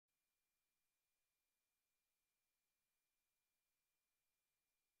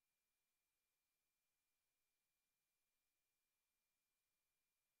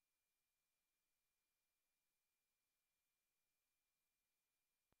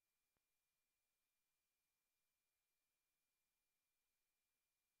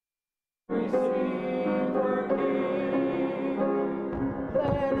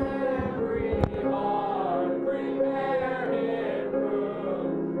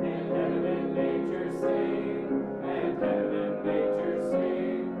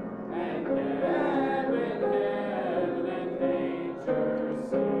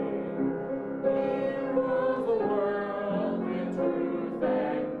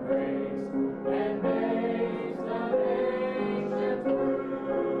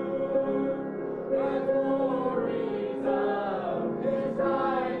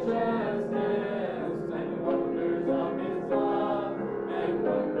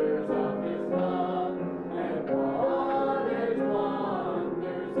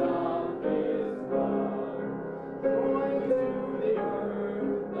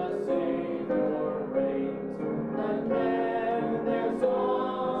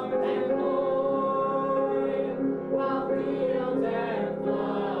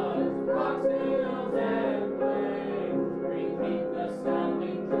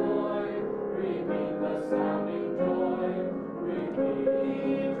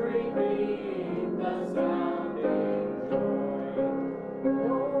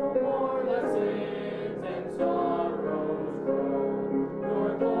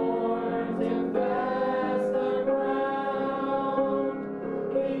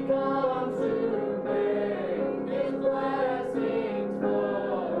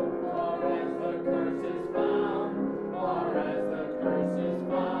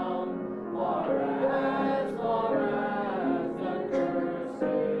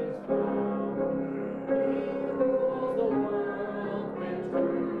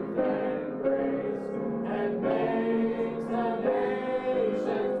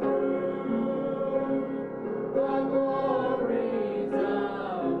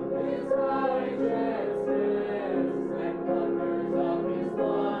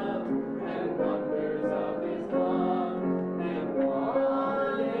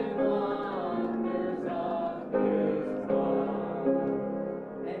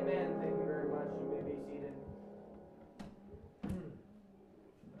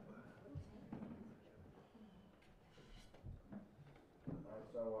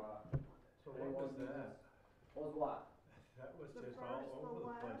So what was that? Was what? That was The just first, all over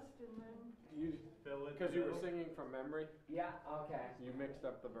the place. last, and then You, Fill it. because you were singing from memory, Yeah, okay. you mixed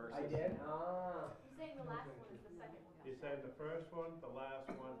up the verses. I did? Ah. You're saying the last one is the second one. You said the first one, the last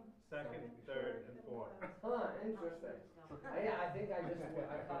one, second, third, and fourth. Huh, interesting. I think I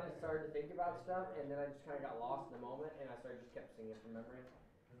kind of started to think about stuff, and then I just kind of got lost in the moment, and I just kept singing from memory.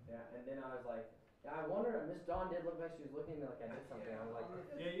 Yeah, and then I was like, yeah, I wonder, Miss Dawn did look like she was looking like I did something. I was like,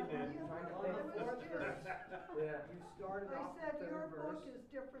 Yeah, you did. trying to it think. was just, Yeah. You started I off said the your third book verse. is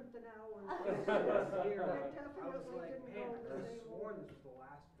different than ours. Here, It I was definitely like, didn't man, go I the could have same sworn way. this was the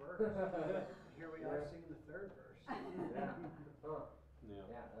last verse. Here we are Yeah. singing the third verse. Yeah. Huh. Yeah.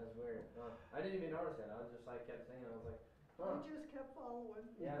 Yeah, that was weird. Huh. I didn't even notice it. I was just like kept singing. I was like, huh. We just kept following.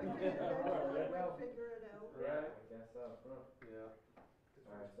 Yeah. We figured eventually Yeah. we'd figure it out. Yeah, I guess so. Huh. Yeah.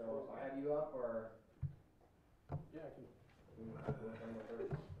 Alright, so I have you up or? Yeah, I can.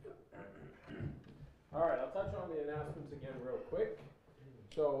 All All right, I'll touch on the announcements again real quick.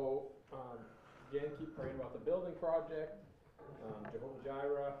 So, again, keep praying about the building project, Jehovah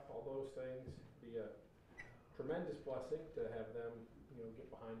Jireh, all those things. Be a tremendous blessing to have them,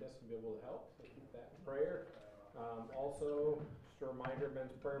 get behind us and be able to help. So keep that in prayer. Also, just a reminder,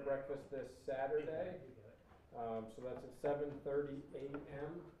 men's prayer breakfast this Saturday. So that's at 7:30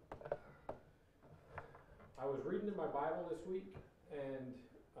 a.m. I was reading in my Bible this week, and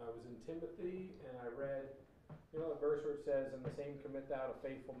I was in Timothy, and I read, the verse where it says, "And the same commit thou to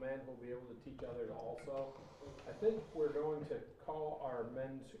faithful men who will be able to teach others also." I think we're going to call our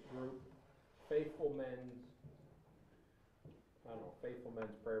men's group Faithful Men's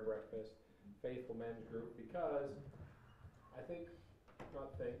Prayer Breakfast, Faithful Men's Group, because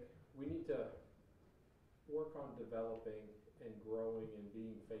we need to work on developing and growing and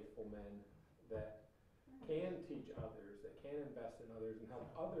being faithful men that can teach others, that can invest in others and help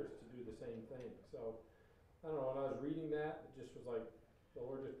others to do the same thing. So, I don't know, when I was reading that, it just was like, the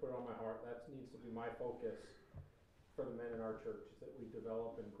Lord just put it on my heart. That needs to be my focus for the men in our church, is that we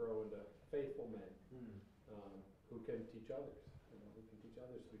develop and grow into faithful men who can teach others, who can teach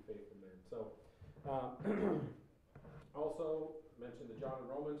others to be faithful men. So, also mentioned the John and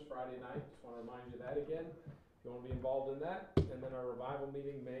Romans Friday night. Just want to remind you of that again. If you want to be involved in that. And then our revival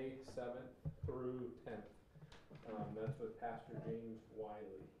meeting May 7th through 10th. That's with Pastor James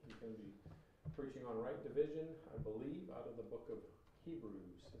Wiley. He's going to be preaching on right division, I believe, out of the book of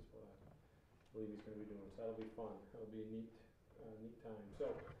Hebrews is what I believe he's going to be doing. So that'll be fun. That'll be a neat time.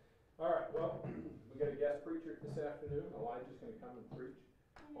 So Alright, well, we got a guest preacher this afternoon. Elijah's gonna come and preach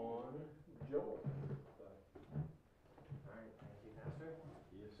on joy. So, Alright, thank you, Pastor.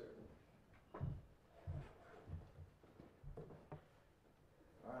 yes, sir.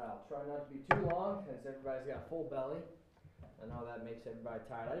 Alright, I'll try not to be too long, since everybody's got a full belly. I know that makes everybody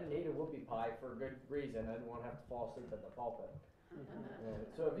tired. I didn't eat a whoopie pie for a good reason. I didn't want to have to fall asleep at the pulpit.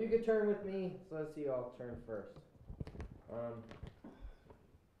 So if you could turn with me, so let's see, I'll turn first.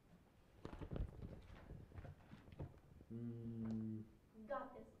 You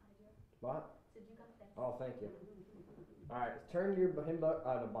got this, Elijah. What? Said you got this. Oh, thank you. Alright, turn your hymn book,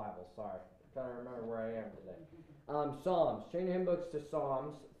 the Bible, sorry. I'm trying to remember where I am today. Psalms. Turn your hymn books to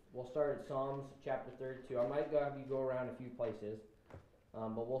Psalms. We'll start at Psalms chapter 32. I might have you go around a few places.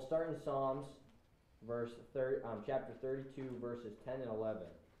 But we'll start in Psalms chapter 32, verses 10 and 11.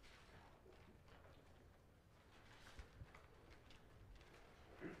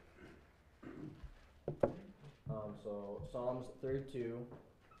 So Psalms 32,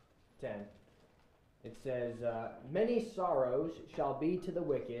 10. It says, many sorrows shall be to the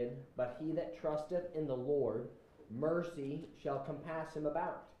wicked, but he that trusteth in the Lord, mercy shall compass him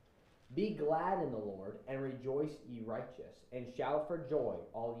about. Be glad in the Lord, and rejoice, ye righteous, and shout for joy,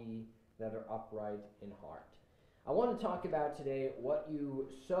 all ye that are upright in heart. I want to talk about today what you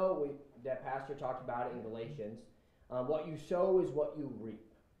sow. That pastor talked about it in Galatians. What you sow is what you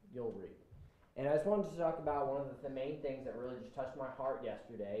reap. You'll reap. And I just wanted to talk about one of the main things that really just touched my heart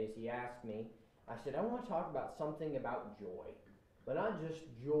yesterday. Is he asked me, I said, I want to talk about something about joy, but not just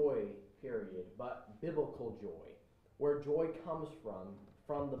joy, period, but biblical joy, where joy comes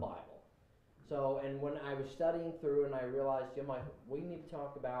from the Bible. So, and when I was studying through and I realized, we need to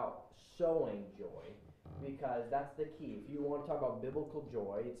talk about sowing joy, because that's the key. If you want to talk about biblical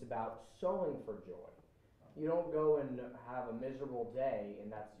joy, it's about sowing for joy. You don't go and have a miserable day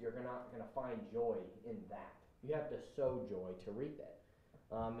and you're not going to find joy in that. You have to sow joy to reap it.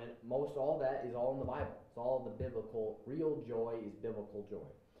 And most all that is all in the Bible. It's all the biblical, real joy is biblical joy.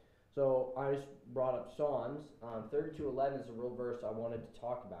 So I just brought up Psalms. 32:11 is a real verse I wanted to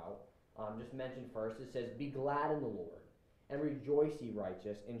talk about. Just mention first. It says, be glad in the Lord, and rejoice, ye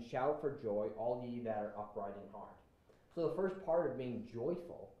righteous, and shout for joy, all ye that are upright in heart. So the first part of being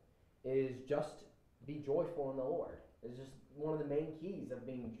joyful is just be joyful in the Lord. It's just one of the main keys of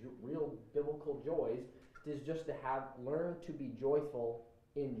being real biblical joys is just to learn to be joyful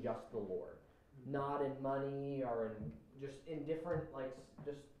in just the Lord, not in money or in different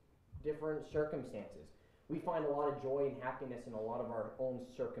different circumstances. We find a lot of joy and happiness in a lot of our own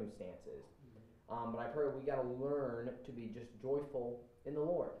circumstances. But I pray we got to learn to be just joyful in the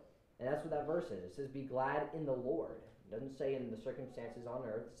Lord. And that's what that verse is. It says, be glad in the Lord. It doesn't say in the circumstances on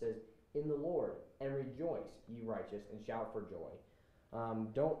earth. It says, in the Lord, and rejoice, ye righteous, and shout for joy.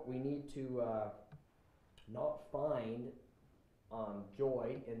 We need to not find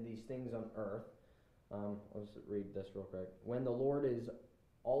joy in these things on earth. Let's read this real quick. When the Lord is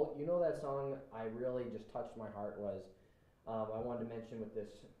all, that song I really just touched my heart was, I wanted to mention with this,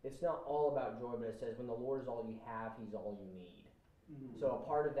 it's not all about joy, but it says, when the Lord is all you have, he's all you need. Mm-hmm. So a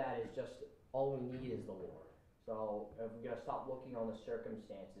part of that is just, all we need is the Lord. So if we're going to stop looking on the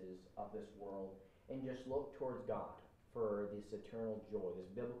circumstances of this world and just look towards God for this eternal joy, this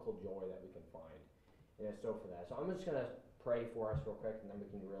biblical joy that we can find. And so for that. So I'm just going to pray for us real quick, and then we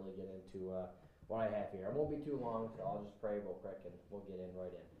can really get into what I have here. I won't be too long, so I'll just pray real quick, and we'll get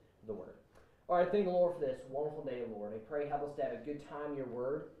right in the Word. All right, thank you, Lord, for this wonderful day, Lord. I pray help us to have a good time in your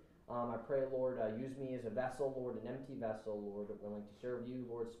Word. I pray, Lord, use me as a vessel, Lord, an empty vessel, Lord, willing to serve you.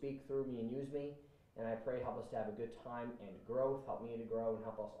 Lord, speak through me and use me. And I pray help us to have a good time and growth. Help me to grow and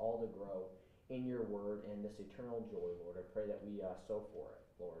help us all to grow in your Word and this eternal joy, Lord. I pray that we sow for it,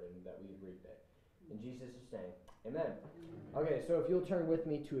 Lord, and that we reap it. In Jesus' name, amen. Okay, so if you'll turn with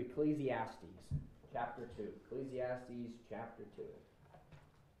me to Ecclesiastes chapter 2. Ecclesiastes chapter 2.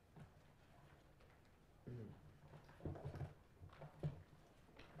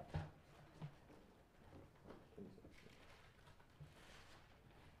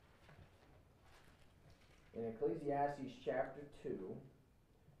 In Ecclesiastes chapter 2,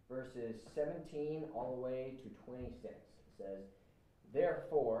 verses 17 all the way to 26, it says,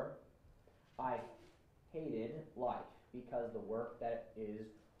 therefore I hated life, because the work that is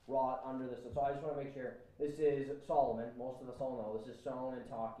wrought under the sun. So I just want to make sure, this is Solomon. Most of us all know this is Solomon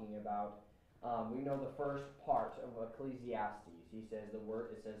talking about, we know the first part of Ecclesiastes. He says the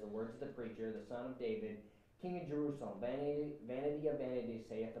words of the preacher, the son of David, King of Jerusalem. Vanity of vanities,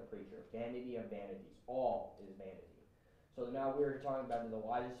 saith the preacher. Vanity of vanities. All is vanity. So now we're talking about the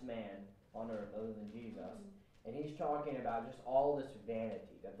wisest man on earth other than Jesus. And he's talking about just all this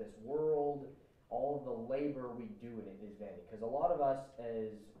vanity, that this world, all of the labor we do in it is vanity. Because a lot of us as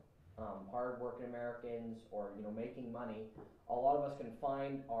hard-working Americans, or making money, a lot of us can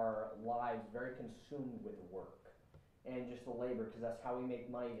find our lives very consumed with work and just the labor, because that's how we make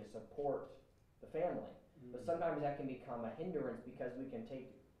money to support the family. But sometimes that can become a hindrance because we can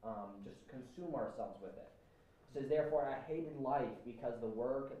just consume ourselves with it. It says, therefore I hated life, because the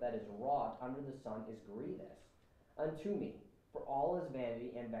work that is wrought under the sun is grievous unto me, for all is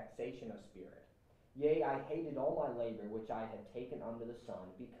vanity and vexation of spirit. Yea, I hated all my labor which I had taken under the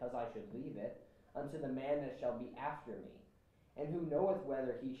sun, because I should leave it unto the man that shall be after me. And who knoweth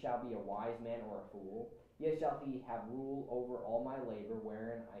whether he shall be a wise man or a fool? Yet shall he have rule over all my labor,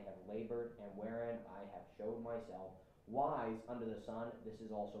 wherein I have labored, and wherein I have showed myself wise under the sun. This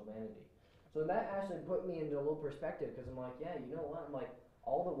is also vanity. So that actually put me into a little perspective, because I'm like, yeah, you know what? I'm like,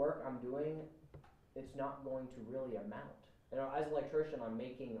 all the work I'm doing, it's not going to really amount. As an electrician, I'm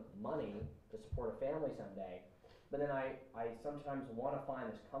making money to support a family someday, but then I sometimes want to find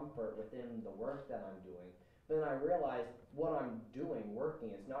this comfort within the work that I'm doing. But then I realize what I'm doing,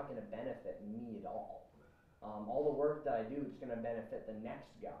 working, is not going to benefit me at all. All the work that I do is going to benefit the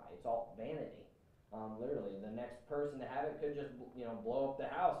next guy. It's all vanity. Literally, the next person to have it could just blow up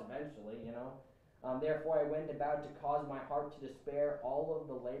the house eventually. Therefore I went about to cause my heart to despair all of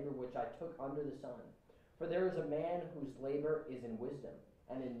the labor which I took under the sun. For there is a man whose labor is in wisdom,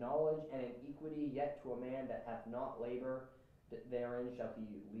 and in knowledge, and in equity, yet to a man that hath not labor, therein shall he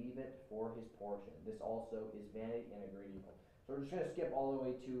leave it for his portion. This also is vanity and a great evil. So we're just going to skip all the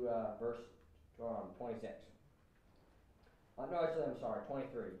way to verse 26. No, actually, I'm sorry,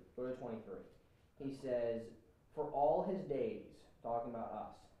 23. Go to 23. He says, for all his days, talking about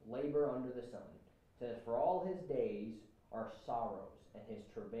us, labor under the sun, says, for all his days are sorrows, and his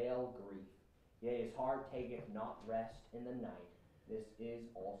travail grief. Yea, his heart taketh not rest in the night. This is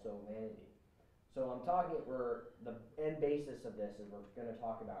also vanity. So the end basis of this is we're going to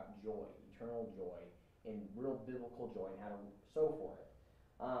talk about joy, eternal joy, and real biblical joy, and how to sow for it.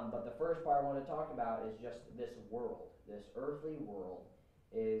 But the first part I want to talk about is just this world. This earthly world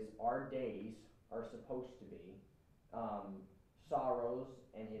is our days are supposed to be sorrows,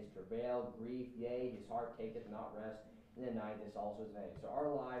 and his travail, grief, yea, his heart taketh not rest in the night. This also is vanity. So our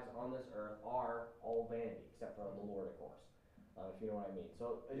lives on this earth are all vanity, except for the Lord, of course, if you know what I mean.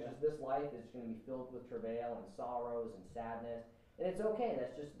 So it's just this life is going to be filled with travail and sorrows and sadness, and it's okay.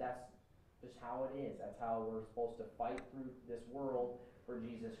 That's just how it is. That's how we're supposed to fight through this world for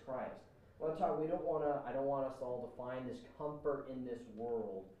Jesus Christ. I don't want us all to find this comfort in this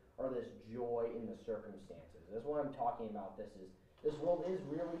world or this joy in the circumstances. That's why I'm talking about this world is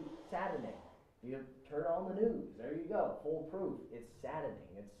really saddening. You turn on the news, there you go, full proof. It's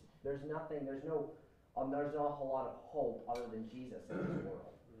saddening. There's not a whole lot of hope other than Jesus in this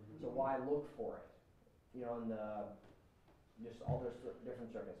world. So why look for it? In just all those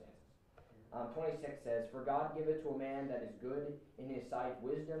different circumstances. 26 says, for God giveth to a man that is good in his sight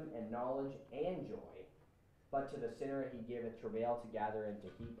wisdom and knowledge and joy, but to the sinner he giveth travail to gather and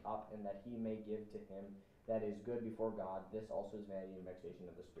to heap up, and that he may give to him that is good before God. This also is vanity and vexation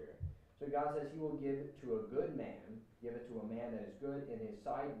of the spirit. So God says he will give to a good man, give it to a man that is good in his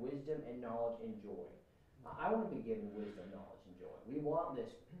sight, wisdom and knowledge and joy. I want to be given wisdom, knowledge, and joy. We want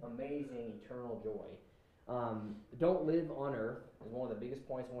this amazing eternal joy. Don't live on earth is one of the biggest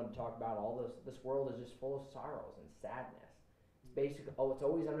points I want to talk about. This world is just full of sorrows and sadness. It's basically, it's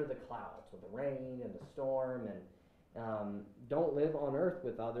always under the clouds with the rain and the storm. And don't live on earth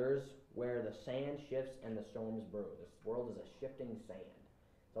with others where the sand shifts and the storms brew. This world is a shifting sand.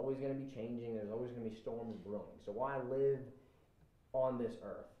 It's always going to be changing. There's always going to be storms brewing. So why live on this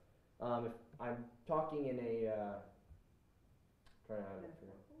earth? If I'm talking in a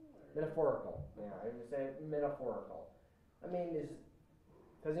metaphorical. Yeah, I would say metaphorical. I mean,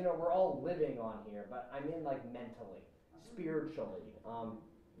 because we're all living on here, but I mean like mentally, spiritually,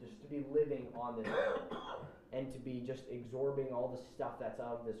 just to be living on this earth and to be just absorbing all the stuff that's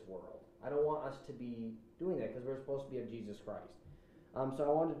of this world. I don't want us to be doing that because we're supposed to be of Jesus Christ. So I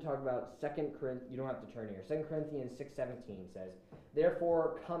wanted to talk about 2 Corinthians. You don't have to turn here. 2 Corinthians 6:17 says,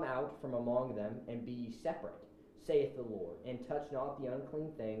 therefore come out from among them and be ye separate, saith the Lord, and touch not the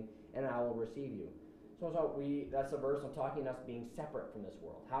unclean thing, and I will receive you. So that's a verse of talking us being separate from this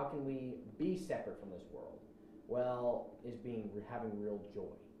world. How can we be separate from this world? Well, is having real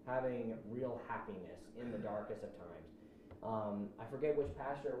joy, having real happiness in the darkest of times. I forget which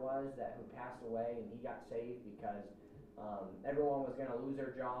pastor it was who passed away, and he got saved because everyone was going to lose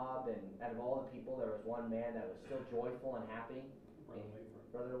their job, and out of all the people, there was one man that was still joyful and happy.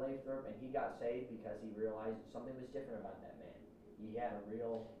 Brother Layford. Lathrop, and he got saved because he realized something was different about that man. He had a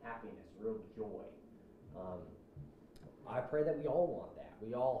real happiness, real joy. I pray that we all want that.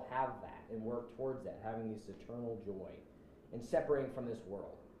 We all have that and work towards that, having this eternal joy and separating from this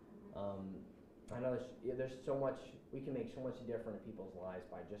world. I know there's so much, we can make so much difference in people's lives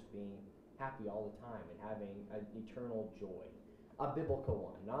by just being happy all the time and having an eternal joy. A biblical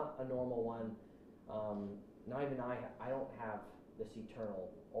one, not a normal one. Not even I don't have this eternal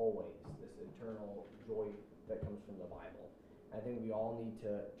always, this eternal joy that comes from the Bible. I think we all need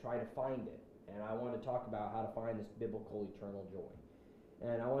to try to find it. And I want to talk about how to find this biblical eternal joy.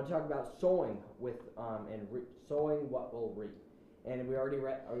 And I want to talk about sowing sowing what we'll reap. And we already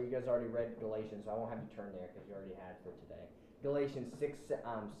read, or you guys already read Galatians, so I won't have you turn there because you already had for today. Galatians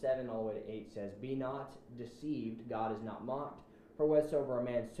 6:7 all the way to 8 says, "Be not deceived, God is not mocked. For whatsoever a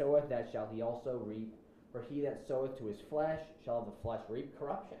man soweth, that shall he also reap. For he that soweth to his flesh shall of the flesh reap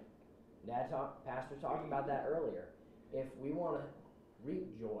corruption." Pastor talked about that earlier. If we want to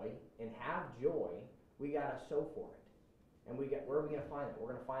reap joy and have joy, we got to sow for it. And where are we going to find it? We're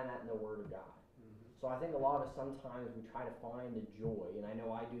going to find that in the Word of God. So I think a lot of us sometimes we try to find the joy, and I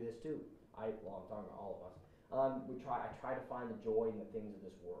know I do this too. I'm talking about all of us. I try to find the joy in the things of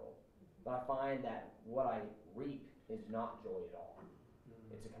this world, but I find that what I reap is not joy at all.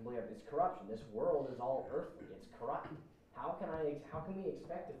 It's corruption. This world is all earthly. It's corrupt. How can we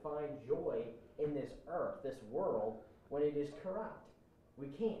expect to find joy in this earth, this world, when it is corrupt? We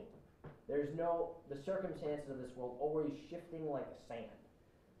can't. The circumstances of this world always shifting like the sand.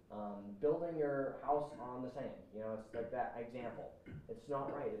 Building your house on the sand, it's like that example. It's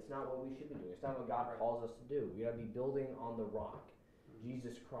not right. It's not what we should be doing. It's not what God calls us to do. We got to be building on the rock,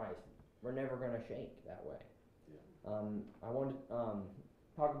 Jesus Christ. We're never going to shake that way. I want to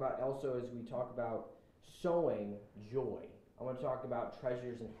talk about also as we talk about sowing joy. I want to talk about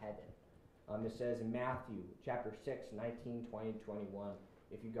treasures in heaven. It says in Matthew chapter 6, 19, 20, 21,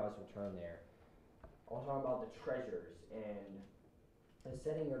 if you guys will turn there. I want to talk about the treasures and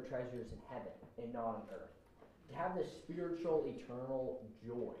setting your treasures in heaven and not on earth. To have this spiritual, eternal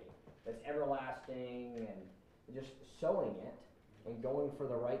joy that's everlasting and just sowing it and going for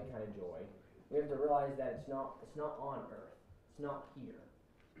the right kind of joy, we have to realize that it's not on earth. It's not here.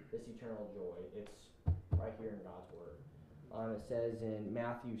 This eternal joy, it's right here in God's Word. It says in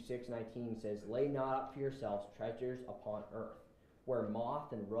Matthew 6:19 says, "Lay not up for yourselves treasures upon earth, where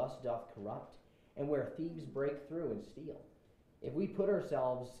moth and rust doth corrupt, and where thieves break through and steal." If we put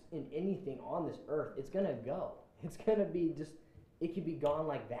ourselves in anything on this earth, it's going to go. It's going to be it could be gone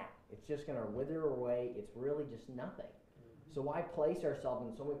like that. It's just going to wither away. It's really just nothing. So why place ourselves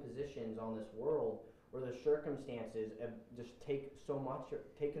in so many positions on this world where the circumstances just take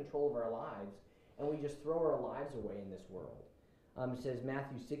control of our lives, and we just throw our lives away in this world? It says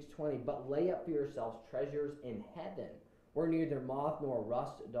Matthew 6:20, "But lay up for yourselves treasures in heaven, where neither moth nor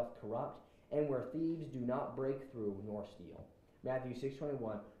rust doth corrupt, and where thieves do not break through nor steal." Matthew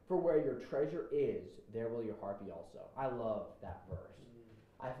 6:21, "For where your treasure is, there will your heart be also." I love that verse.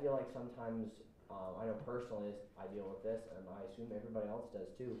 I feel like sometimes, I know personally I deal with this, and I assume everybody else does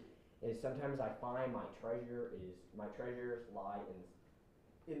too, is sometimes I find my treasures lie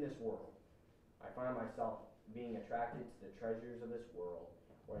in this world. I find myself being attracted to the treasures of this world,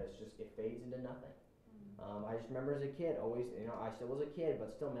 where it fades into nothing. I just remember as a kid, always, I still was a kid,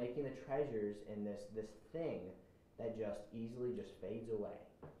 but still making the treasures in this thing that just easily just fades away,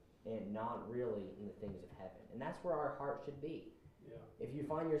 and not really in the things of heaven. And that's where our heart should be. Yeah. If you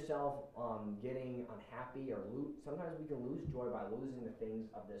find yourself getting unhappy or sometimes we can lose joy by losing the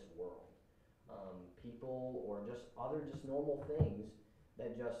things of this world. People or just other normal things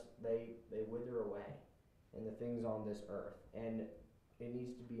that they wither away, and the things on this earth. And it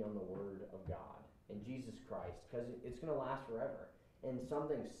needs to be on the Word of God and Jesus Christ, because it's going to last forever. And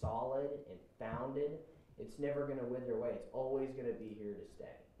something solid and founded, it's never going to wither away. It's always going to be here to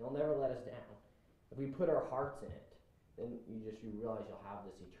stay. He'll never let us down. If we put our hearts in it, then you realize you'll have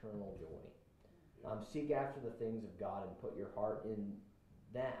this eternal joy. Seek after the things of God and put your heart in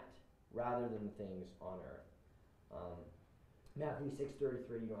that rather than things on earth. Matthew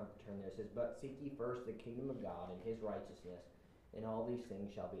 6:33, you don't have to turn there. It says, "But seek ye first the kingdom of God and his righteousness, and all these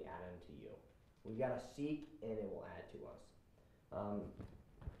things shall be added unto you." We got to seek, and it will add to us.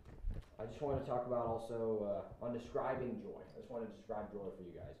 I just want to talk about also on describing joy. I just want to describe joy for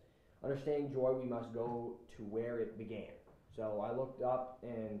you guys. Understanding joy, we must go to where it began. So I looked up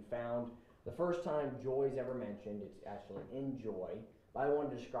and found the first time joy is ever mentioned, it's actually in joy, but I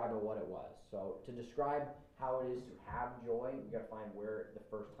wanted to describe what it was. So to describe how it is to have joy, we got to find where the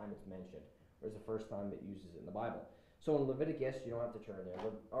first time it's mentioned. Where's the first time it uses it in the Bible? So in Leviticus, you don't have to turn there,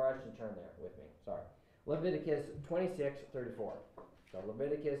 or actually turn there with me, sorry. Leviticus 26:34. So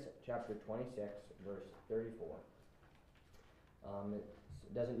Leviticus chapter 26, verse 34.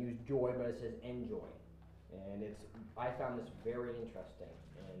 It doesn't use joy, but it says enjoy. And I found this very interesting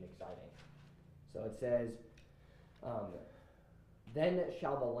and exciting. So it says, then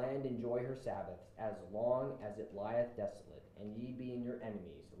shall the land enjoy her Sabbaths, as long as it lieth desolate, and ye be in your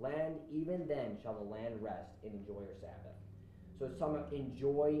enemies' land, even then shall the land rest and enjoy her Sabbath. So it's talking about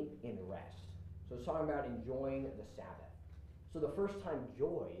enjoy and rest. So it's talking about enjoying the Sabbath. So the first time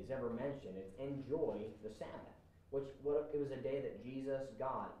joy is ever mentioned, it's enjoy the Sabbath, it was a day that Jesus,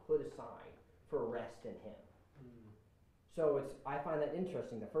 God, put aside for rest in him. So I find that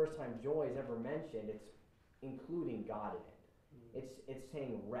interesting. The first time joy is ever mentioned, it's including God in it. It's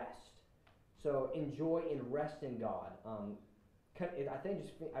saying rest. So enjoy and rest in God.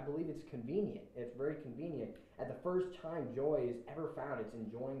 I believe it's convenient. It's very convenient. At the first time joy is ever found, it's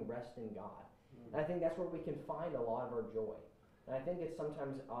enjoying rest in God. And I think that's where we can find a lot of our joy. And I think it's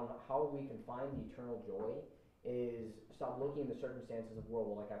sometimes on how we can find the eternal joy is stop looking at the circumstances of the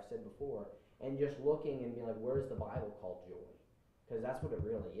world, like I've said before, and just looking and being like, where's the Bible called joy? Because that's what it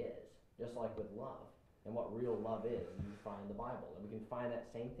really is. Just like with love. And what real love is, you find the Bible. And we can find that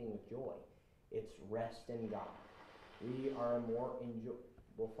same thing with joy. It's rest in God.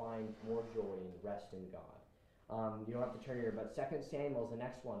 We'll find more joy and rest in God. You don't have to turn here, but 2 Samuel is the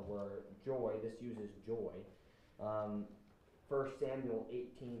next one where joy, this uses joy. 1 Samuel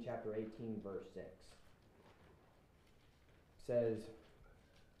 18, chapter 18, verse 6. Says,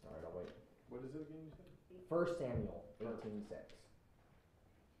 alright, I'll wait. What is it again you said? 1 Samuel 18:6.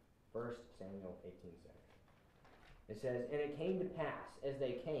 1 Samuel 18:6. It says, and it came to pass, as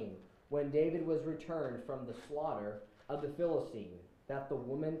they came, when David was returned from the slaughter of the Philistines, that the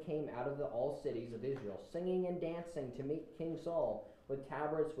women came out of all cities of Israel, singing and dancing to meet King Saul with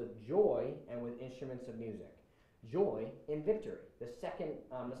tabrets, with joy, and with instruments of music. Joy in victory. That's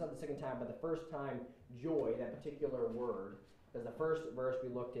not the second time, but the first time joy, that particular word, because the first verse we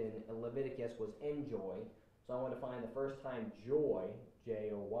looked in Leviticus was enjoy. So I want to find the first time joy,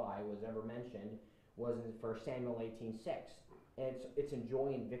 J-O-Y, was ever mentioned was in 1 Samuel 18:6. And it's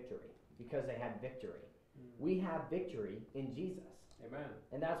enjoying victory, because they had victory. We have victory in Jesus. Amen.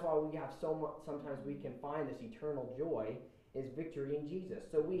 And that's why we have so much, sometimes we can find this eternal joy is victory in Jesus.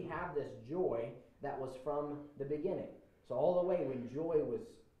 So we have this joy that was from the beginning. So all the way when joy was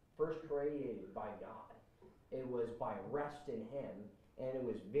first created by God, it was by rest in him, and it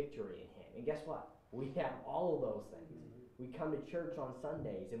was victory in him. And guess what? We have all of those things. We come to church on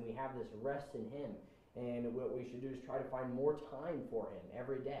Sundays, and we have this rest in him. And what we should do is try to find more time for him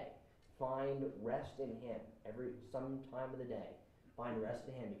every day. Find rest in him some time of the day. Find rest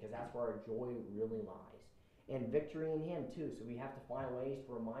in him, because that's where our joy really lies. And victory in him too. So we have to find ways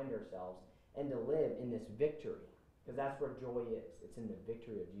to remind ourselves and to live in this victory, because that's where joy is. It's in the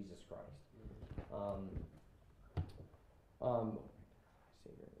victory of Jesus Christ.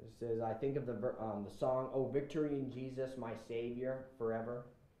 It says, I think of the song, "Oh, victory in Jesus, my Savior, forever."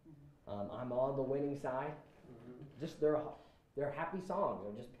 I'm on the winning side. Just they're happy songs.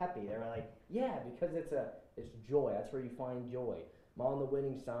 They're just peppy. They're like, yeah, because it's joy. That's where you find joy. I'm on the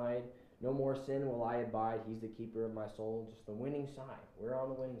winning side. No more sin will I abide. He's the keeper of my soul. Just the winning side. We're on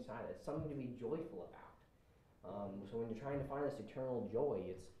the winning side. It's something to be joyful about. So when you're trying to find this eternal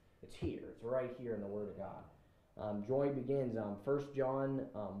joy, it's here. It's right here in the Word of God. Joy begins 1 John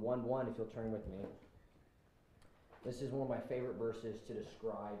 1:1, if you'll turn with me. This is one of my favorite verses to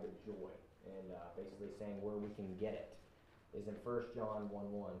describe joy, and basically saying where we can get it is in 1 John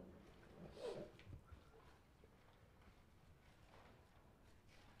 1:1.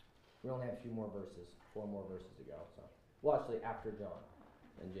 We only have a few more verses, 4 more verses to go. So, well, actually, after John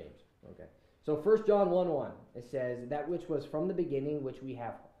and James. Okay. So 1 John 1:1, it says, that which was from the beginning, which we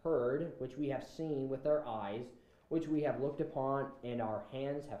have heard, which we have seen with our eyes, which we have looked upon, and our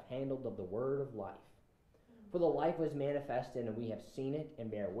hands have handled of the word of life. For the life was manifested, and we have seen it, and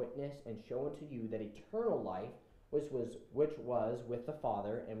bear witness, and show unto you that eternal life, which was with the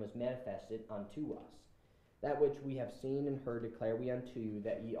Father, and was manifested unto us. That which we have seen and heard declare we unto you,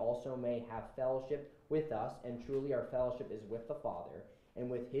 that ye also may have fellowship with us, and truly our fellowship is with the Father, and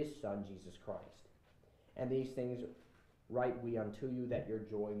with his Son Jesus Christ. And these things write we unto you, that your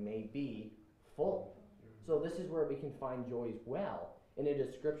joy may be full. So this is where we can find joy as well, in a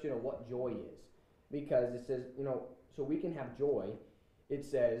description of what joy is. Because it says, so we can have joy. It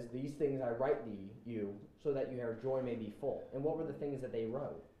says, these things I write thee, you, so that your joy may be full. And what were the things that they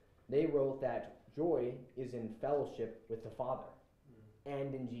wrote? They wrote that joy is in fellowship with the Father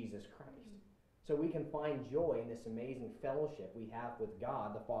and in Jesus Christ. So we can find joy in this amazing fellowship we have with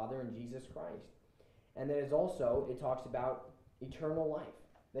God, the Father, and Jesus Christ. And then it talks about eternal life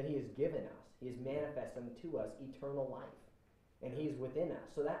that he has given us. He has manifested unto us eternal life. And he's within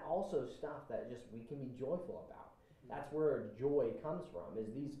us. So that also stuff that just we can be joyful about. That's where joy comes from,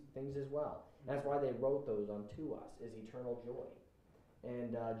 is these things as well. And that's why they wrote those unto us, is eternal joy.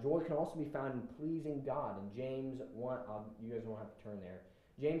 And joy can also be found in pleasing God. In James 1, you guys won't have to turn there.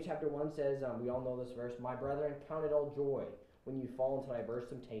 James chapter 1 says, we all know this verse, "My brethren, count it all joy when you fall into diverse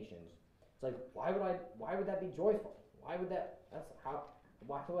temptations." It's like, why would that be joyful? Why would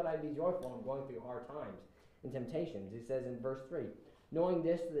I be joyful when I'm going through hard times and temptations? He says in verse 3, "Knowing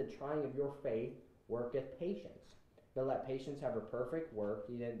this, that the trying of your faith worketh patience. But let patience have her perfect work,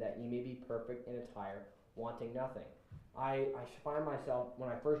 that ye may be perfect and entire, wanting nothing." I find myself, when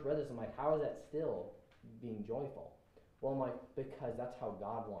I first read this, I'm like, how is that still being joyful? Well, I'm like, because that's how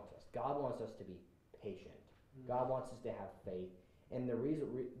God wants us. God wants us to be patient. God wants us to have faith. And the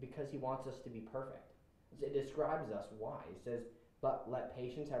reason, because he wants us to be perfect. It describes us why. It says, "But let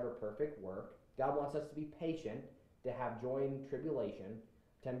patience have her perfect work." God wants us to be patient, to have joy in tribulation,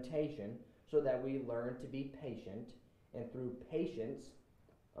 temptation, so that we learn to be patient. And through patience,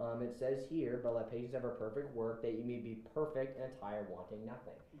 it says here, "But let patience have her perfect work, that you may be perfect and entire, wanting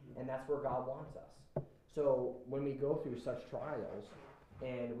nothing." And that's where God wants us. So when we go through such trials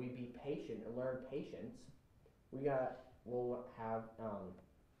and we be patient and learn patience, we'll have, now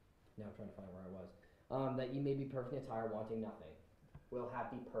I'm trying to find where I was, that you may be perfect and entire, wanting nothing. We'll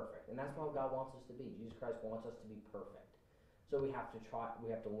be perfect. And that's what God wants us to be. Jesus Christ wants us to be perfect. So we have to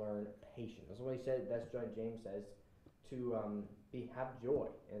learn patience. That's what he said, that's what James says, to have joy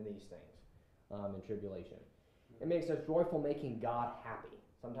in these things, in tribulation. It makes us joyful, making God happy.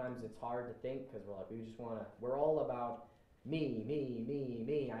 Sometimes it's hard to think, because we're all about me,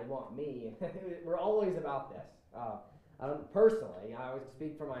 I want me. We're always about this. Personally, I always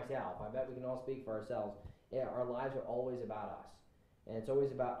speak for myself. I bet we can all speak for ourselves. Yeah, our lives are always about us. And it's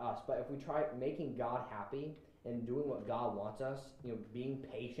always about us. But if we try making God happy and doing what God wants us, being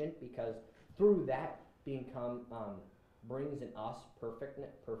patient, because through that brings in us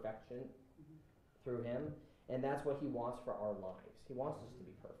perfection through him. And that's what he wants for our lives. He wants us to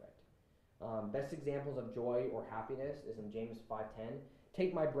be perfect. Best examples of joy or happiness is in James 5:10.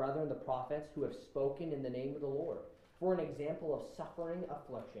 "Take my brethren, the prophets, who have spoken in the name of the Lord, for an example of suffering,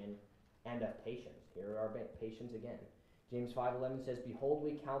 affliction, and of patience." Here are patience again. James 5:11 says, "Behold,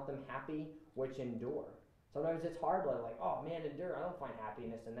 we count them happy which endure." Sometimes it's hard, like, oh man, endure. I don't find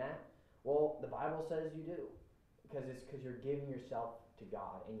happiness in that. Well, the Bible says you do, because you're giving yourself to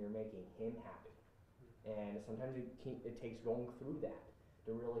God and you're making him happy. And sometimes it takes going through that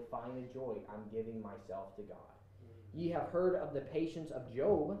to really find the joy. I'm giving myself to God. "Ye have heard of the patience of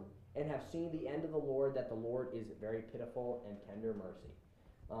Job, and have seen the end of the Lord, that the Lord is very pitiful and tender mercy."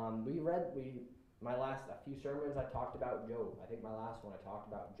 A few sermons I talked about Job. I think my last one I talked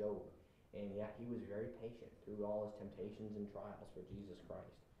about Job. And yeah, he was very patient through all his temptations and trials for Jesus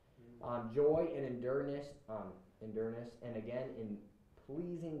Christ. Joy and endurance, and again in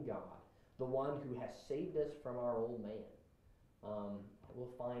pleasing God, the one who has saved us from our old man.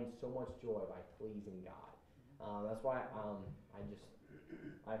 We'll find so much joy by pleasing God. That's why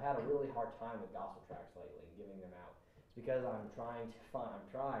I've had a really hard time with gospel tracts lately, giving them out. It's because I'm trying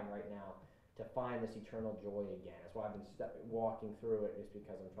right now to find this eternal joy again. That's why I've been walking through it, is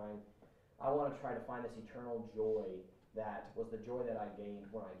because I want to try to find this eternal joy that was the joy that I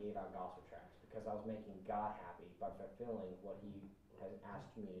gained when I gave out gospel tracts, because I was making God happy by fulfilling what he has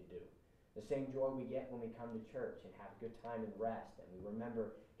asked me to do. The same joy we get when we come to church and have a good time and rest, and we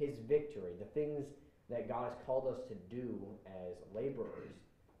remember his victory, the things that God has called us to do as laborers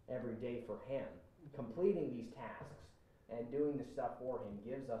every day for him. Completing these tasks and doing the stuff for him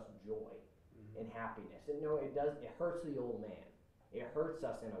gives us joy and happiness. And no, it hurts the old man. It hurts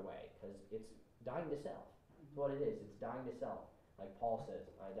us in a way, because it's dying to self. That's what it is. It's dying to self. Like Paul says,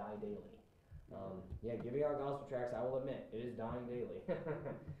 I die daily. Giving out gospel tracts, I will admit, it is dying daily.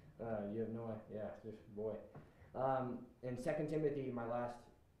 You have no idea. Yeah, just boy. In 2 Timothy, these are my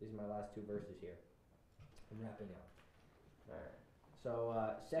last two verses here. I'm wrapping up. All right. So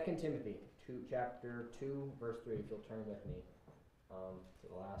 2 Timothy chapter 2, verse 3, if you'll turn with me to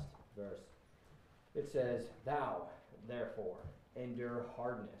the last verse. It says, "Thou, therefore, endure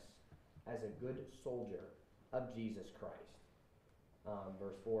hardness as a good soldier of Jesus Christ."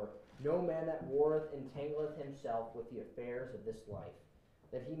 Verse 4, "No man that warreth entangleth himself with the affairs of this life,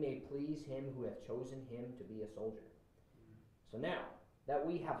 that he may please him who hath chosen him to be a soldier." So now that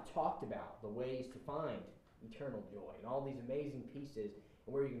we have talked about the ways to find eternal joy and all these amazing pieces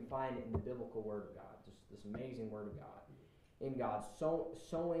and where you can find it in the biblical Word of God, just this amazing Word of God. In God,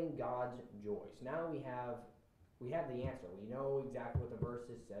 sowing God's joy. So now we have the answer. We know exactly what the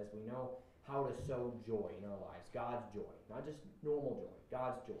verses says. We know how to sow joy in our lives. God's joy, not just normal joy,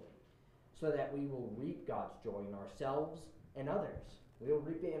 God's joy, so that we will reap God's joy in ourselves and others. We will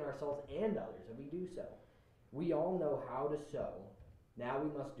reap it in ourselves and others if we do so. We all know how to sow. Now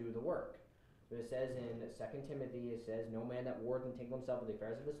we must do the work. So it says in 2 Timothy, it says, "No man that warreth entangle himself with the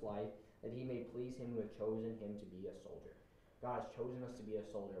affairs of his life, that he may please him who hath chosen him to be a soldier." God has chosen us to be a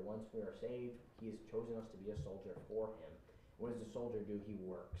soldier. Once we are saved, he has chosen us to be a soldier for him. What does the soldier do? He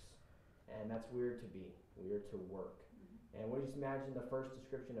works. And that's weird to be. We are to work. And what do you imagine the first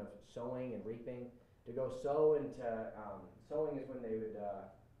description of sowing and reaping? To go sow into, sowing is when they would,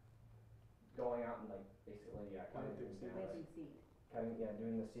 going out and like basically cutting things down. Planting seed.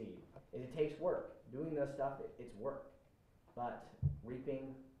 Doing the seed. It takes work. Doing this stuff, it's work. But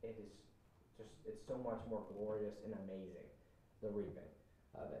reaping, it's so much more glorious and amazing, the reaping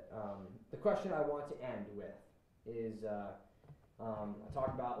of it. The question I want to end with is, I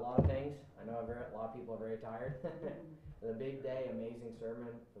talked about a lot of things. I know a lot of people are very tired. The big day, amazing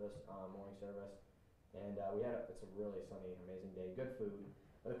sermon for this morning service. And it's a really sunny, amazing day. Good food.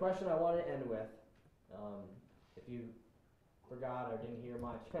 But the question I want to end with, if you forgot or didn't hear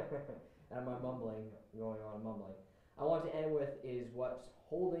much out of my mumbling, I want to end with is what's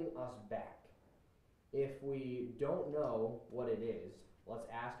holding us back. If we don't know what it is, let's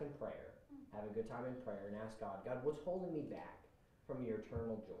ask in prayer, have a good time in prayer, and ask God, what's holding me back from your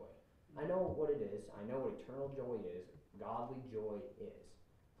eternal joy? I know what it is. I know what eternal joy is, godly joy is.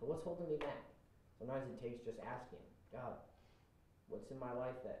 So what's holding me back? Sometimes it takes just asking, God, what's in my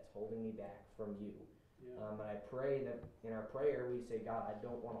life that's holding me back from you? Yeah. And I pray that in our prayer we say, God, I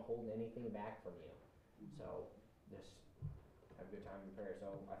don't want to hold anything back from you. So just have a good time in prayer. So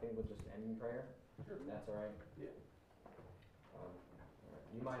I think we'll just end in prayer. Sure. If that's all right. Yeah. All right.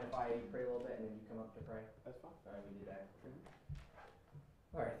 Do you mind if I pray a little bit and then you come up to pray? That's fine. All right, we do that.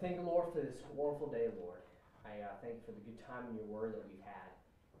 All right, thank you, Lord, for this wonderful day, Lord. I thank you for the good time in your word that we've had.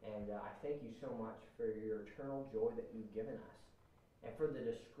 And I thank you so much for your eternal joy that you've given us. And for the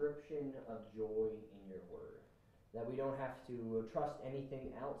description of joy in your word. That we don't have to trust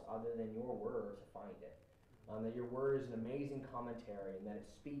anything else other than your word to find it. That your word is an amazing commentary and that it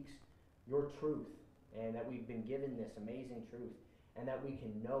speaks your truth. And that we've been given this amazing truth. And that we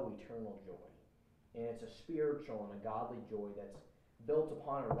can know eternal joy. And it's a spiritual and a godly joy that's built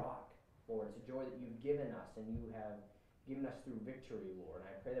upon a rock, Lord. It's a joy that you've given us and you have given us through victory, Lord.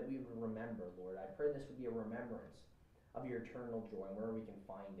 I pray that we would remember, Lord. I pray this would be a remembrance of your eternal joy and where we can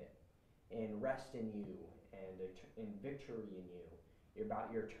find it. And rest in you and in victory in you.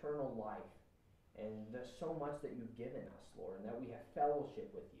 About your eternal life. And there's so much that you've given us, Lord, and that we have fellowship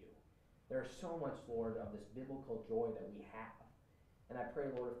with you. There's so much, Lord, of this biblical joy that we have. And I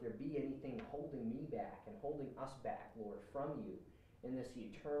pray, Lord, if there be anything holding me back and holding us back, Lord, from you in this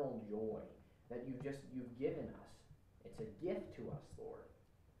eternal joy that you've given us. It's a gift to us, Lord.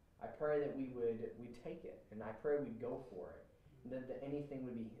 I pray that we'd take it, and I pray we'd go for it. And that anything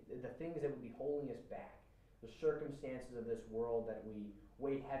would be, the things that would be holding us back, the circumstances of this world that we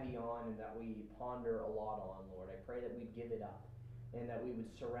weigh heavy on and that we ponder a lot on, Lord. I pray that we'd give it up and that we would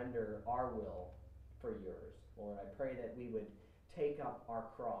surrender our will for yours, Lord. I pray that we would take up our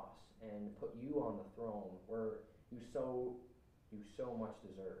cross and put you on the throne where you so much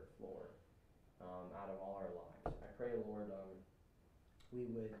deserve, Lord, out of all our lives. I pray, Lord, we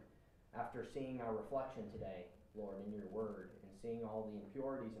would, after seeing our reflection today, Lord, in your word, and seeing all the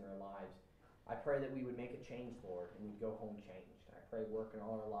impurities in our lives, I pray that we would make a change, Lord, and we'd go home changed. I pray work in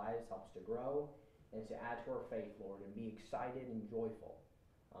all our lives helps to grow and to add to our faith, Lord, and be excited and joyful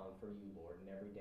for you, Lord, in every day.